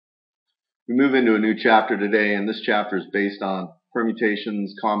We move into a new chapter today, and this chapter is based on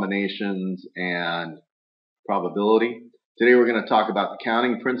permutations, combinations, and probability. Today we're going to talk about the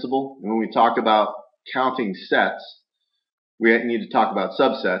counting principle, and when we talk about counting sets, we need to talk about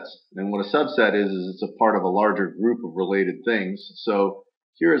subsets. And what a subset is it's a part of a larger group of related things. So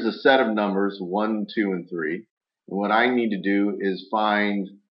here is a set of numbers 1, 2, and 3. And what I need to do is find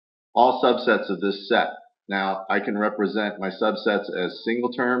all subsets of this set. Now I can represent my subsets as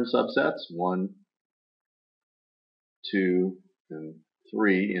single term subsets, 1, 2, and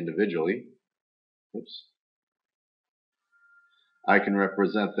 3 individually. Oops. I can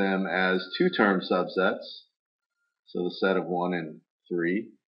represent them as two-term subsets, so the set of 1 and 3,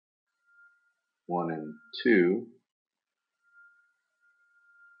 1 and 2,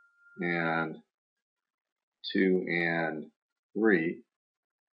 and 2 and 3,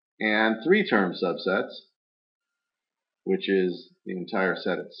 and three-term subsets, which is the entire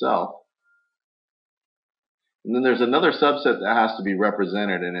set itself. And then there's another subset that has to be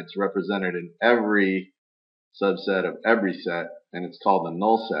represented, and it's represented in every subset of every set, and it's called the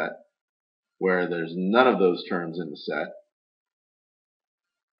null set, where there's none of those terms in the set.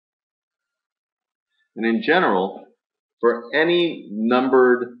 And in general, for any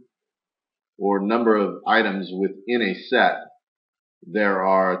numbered or number of items within a set, there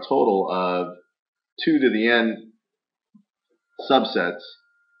are a total of 2 to the n subsets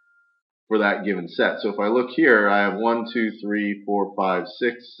for that given set. So if I look here, I have 1, 2, 3, 4, 5,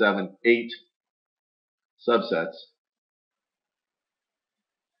 6, 7, 8 subsets.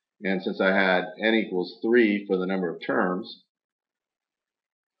 And since I had n equals 3 for the number of terms,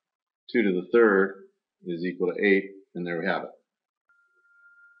 2 to the third is equal to 8, and there we have it.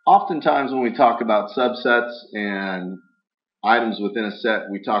 Oftentimes when we talk about subsets and items within a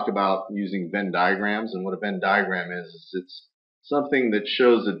set, we talk about using Venn diagrams, and what a Venn diagram is it's something that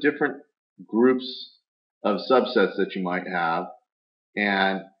shows the different groups of subsets that you might have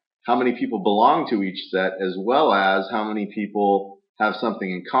and how many people belong to each set, as well as how many people have something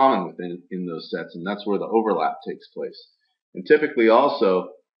in common within those sets, and that's where the overlap takes place. And typically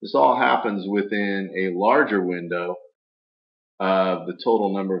also, this all happens within a larger window of the total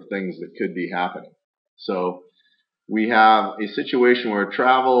number of things that could be happening. So we have a situation where a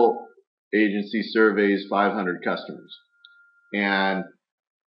travel agency surveys 500 customers, and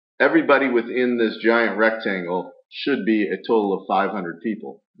everybody within this giant rectangle should be a total of 500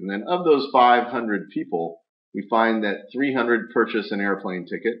 people. And then of those 500 people, we find that 300 purchase an airplane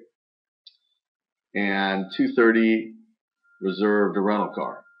ticket and 230 reserved a rental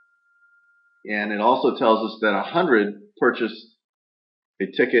car. And it also tells us that 100 purchased a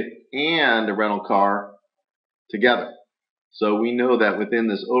ticket and a rental car together. So we know that within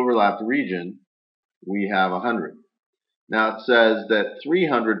this overlapped region, we have 100. Now it says that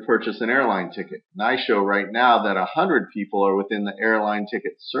 300 purchase an airline ticket. And I show right now that 100 people are within the airline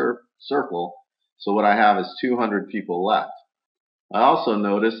ticket circle. So what I have is 200 people left. I also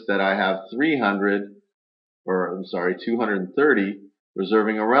notice that I have 230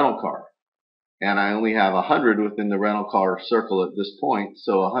 reserving a rental car. And I only have 100 within the rental car circle at this point,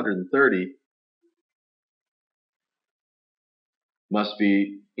 so 130 must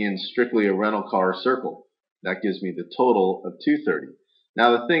be in strictly a rental car circle. That gives me the total of 230.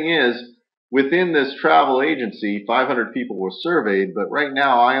 Now the thing is, within this travel agency, 500 people were surveyed, but right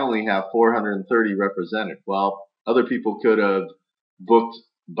now I only have 430 represented. Well, other people could have booked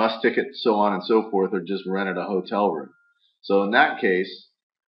bus tickets, so on and so forth, or just rented a hotel room. So in that case,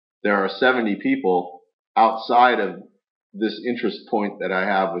 there are 70 people outside of this interest point that I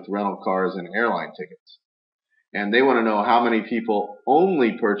have with rental cars and airline tickets. And they want to know how many people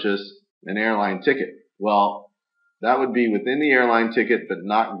only purchase an airline ticket. Well, that would be within the airline ticket, but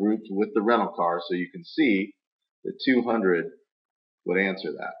not grouped with the rental car. So you can see that 200 would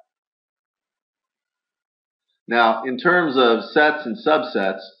answer that. Now, in terms of sets and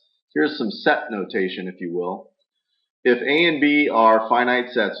subsets, here's some set notation, if you will. If A and B are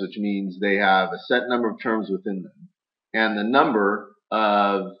finite sets, which means they have a set number of terms within them, and the number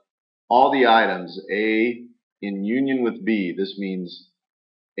of all the items, A in union with B, this means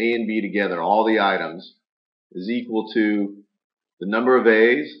A and B together, all the items, is equal to the number of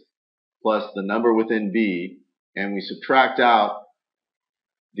A's plus the number within B, and we subtract out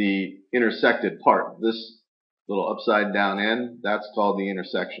the intersected part. This little upside down end, that's called the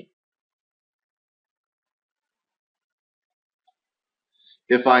intersection.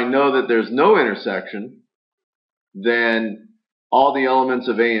 If I know that there's no intersection, then all the elements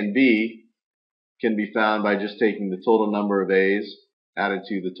of A and B can be found by just taking the total number of A's added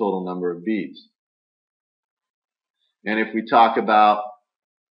to the total number of B's. And if we talk about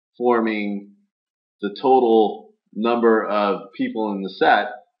forming the total number of people in the set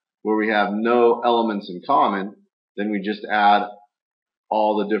where we have no elements in common, then we just add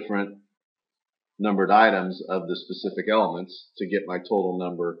all the different numbered items of the specific elements to get my total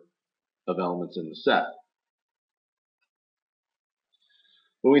number of elements in the set.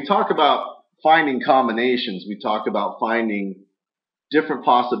 When we talk about finding combinations, we talk about finding different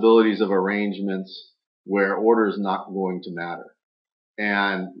possibilities of arrangements where order is not going to matter.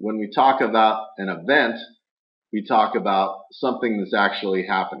 And when we talk about an event, we talk about something that's actually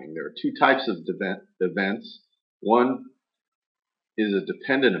happening. There are two types of events. One is a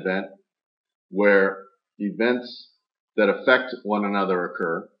dependent event, where events that affect one another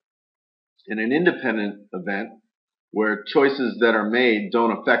occur, and an independent event where choices that are made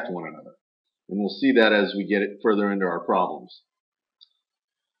don't affect one another. And we'll see that as we get further into our problems.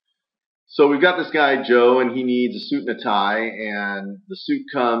 So we've got this guy, Joe, and he needs a suit and a tie, and the suit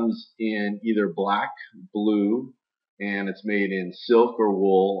comes in either black, blue, and it's made in silk or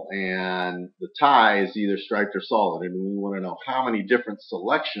wool, and the tie is either striped or solid, and we want to know how many different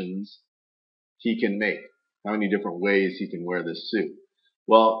selections he can make, how many different ways he can wear this suit.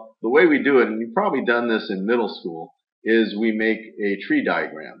 Well, the way we do it, and you've probably done this in middle school, is we make a tree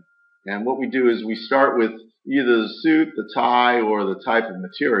diagram. And what we do is we start with either the suit, the tie, or the type of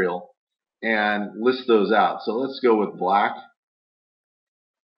material, and list those out. So let's go with black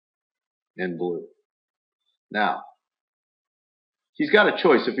and blue. Now, he's got a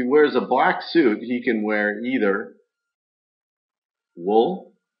choice. If he wears a black suit, he can wear either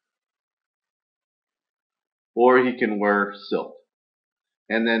wool or he can wear silk.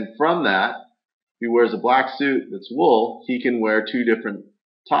 And then from that, if he wears a black suit that's wool, he can wear two different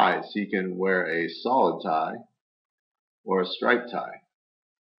ties. He can wear a solid tie or a striped tie.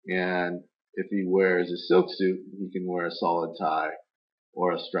 And if he wears a silk suit, he can wear a solid tie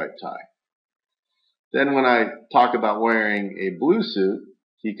or a striped tie. Then when I talk about wearing a blue suit,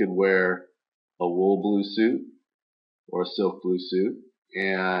 he could wear a wool blue suit or a silk blue suit,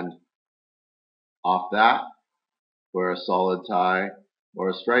 and off that, wear a solid tie or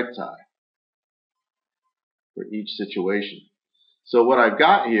a striped tie for each situation. So what I've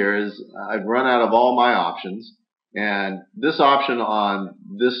got here is I've run out of all my options, and this option on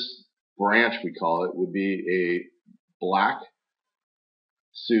this branch, we call it, would be a black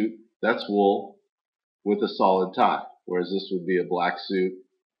suit that's wool with a solid tie, whereas this would be a black suit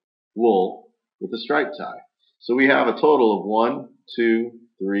wool with a striped tie. So we have a total of 1, 2,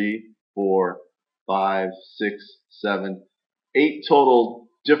 3, 4, 5, 6, 7, 8 total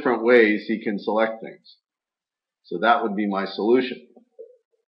different ways he can select things. So that would be my solution.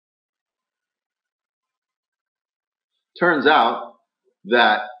 Turns out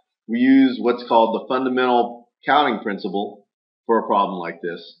that we use what's called the fundamental counting principle for a problem like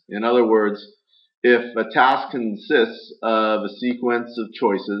this. In other words, if a task consists of a sequence of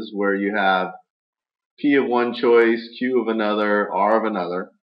choices where you have P of one choice, Q of another, R of another,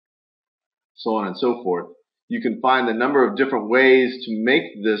 so on and so forth, you can find the number of different ways to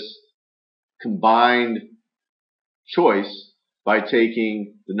make this combined choice by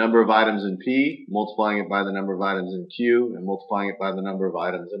taking the number of items in P, multiplying it by the number of items in Q, and multiplying it by the number of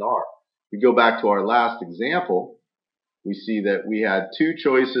items in R. If we go back to our last example, we see that we had two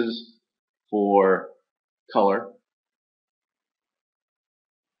choices for color.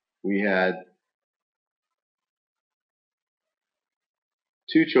 We had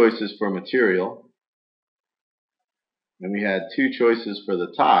two choices for material, and we had two choices for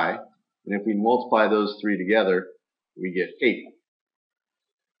the tie, and if we multiply those three together, we get 8.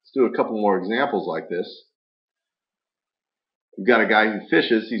 Let's do a couple more examples like this. We've got a guy who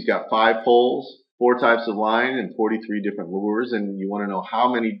fishes. He's got 5 poles, 4 types of line, and 43 different lures, and you want to know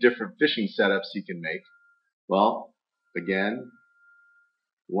how many different fishing setups he can make. Well, again,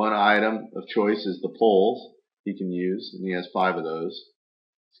 one item of choice is the poles he can use, and he has 5 of those.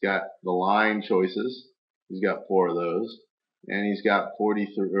 He's got the line choices. He's got 4 of those, and he's got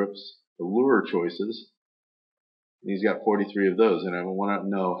the lure choices. And he's got 43 of those, and I want to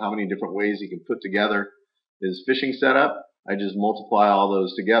know how many different ways he can put together his fishing setup. I just multiply all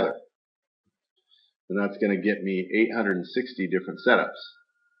those together, and that's going to get me 860 different setups.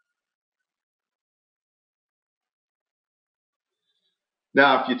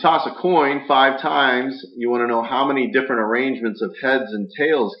 Now, if you toss a coin 5 times, you want to know how many different arrangements of heads and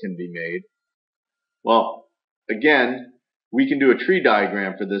tails can be made. Well, again, we can do a tree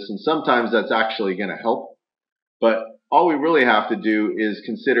diagram for this, and sometimes that's actually going to help. But all we really have to do is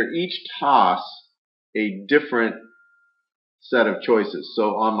consider each toss a different set of choices.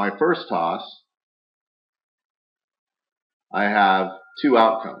 So on my first toss, I have 2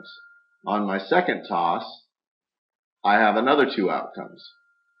 outcomes. On my second toss, I have another 2 outcomes.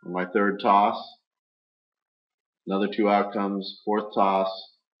 On my third toss, another 2 outcomes. Fourth toss,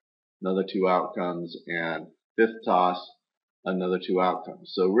 another 2 outcomes. And fifth toss, another 2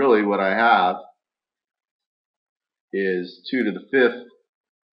 outcomes. So really what I have is 2 to the 5th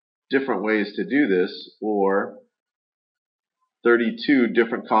different ways to do this, or 32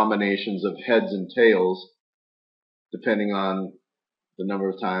 different combinations of heads and tails depending on the number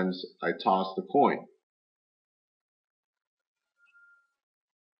of times I toss the coin.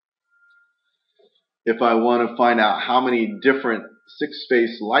 If I want to find out how many different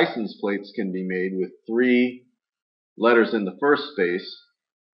 6-space license plates can be made with 3 letters in the first space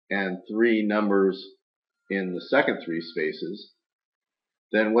and 3 numbers in the second 3 spaces,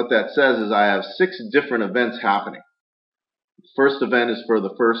 then what that says is I have 6 different events happening. The first event is for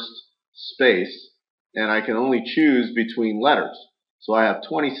the first space, and I can only choose between letters. So I have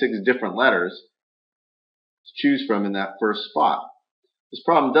 26 different letters to choose from in that first spot. This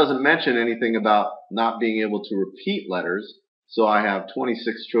problem doesn't mention anything about not being able to repeat letters, so I have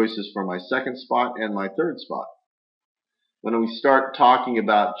 26 choices for my second spot and my third spot. When we start talking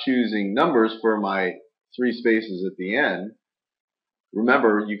about choosing numbers for my 3 spaces at the end,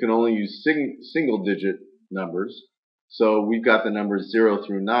 remember you can only use single-digit numbers. So we've got the numbers 0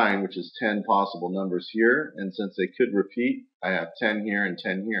 through 9, which is 10 possible numbers here, and since they could repeat, I have 10 here and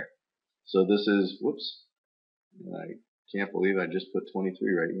 10 here. So this is, whoops, I can't believe I just put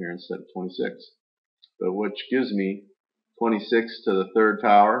 23 right here instead of 26. But which gives me 26 to the third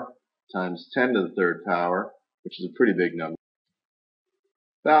power times 10 to the third power, which is a pretty big number.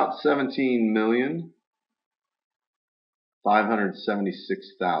 About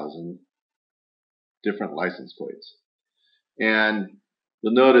 17,576,000 different license plates. And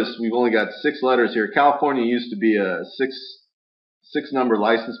you'll notice we've only got 6 letters here. California used to be a 6 number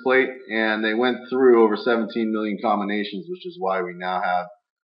license plate, and they went through over 17 million combinations, which is why we now have,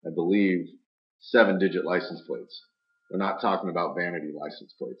 I believe, 7-digit license plates. We're not talking about vanity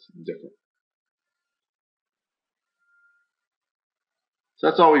license plates, different. So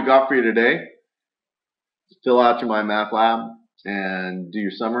that's all we've got for you today. Fill out your My Math Lab and do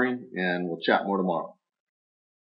your summary, and we'll chat more tomorrow.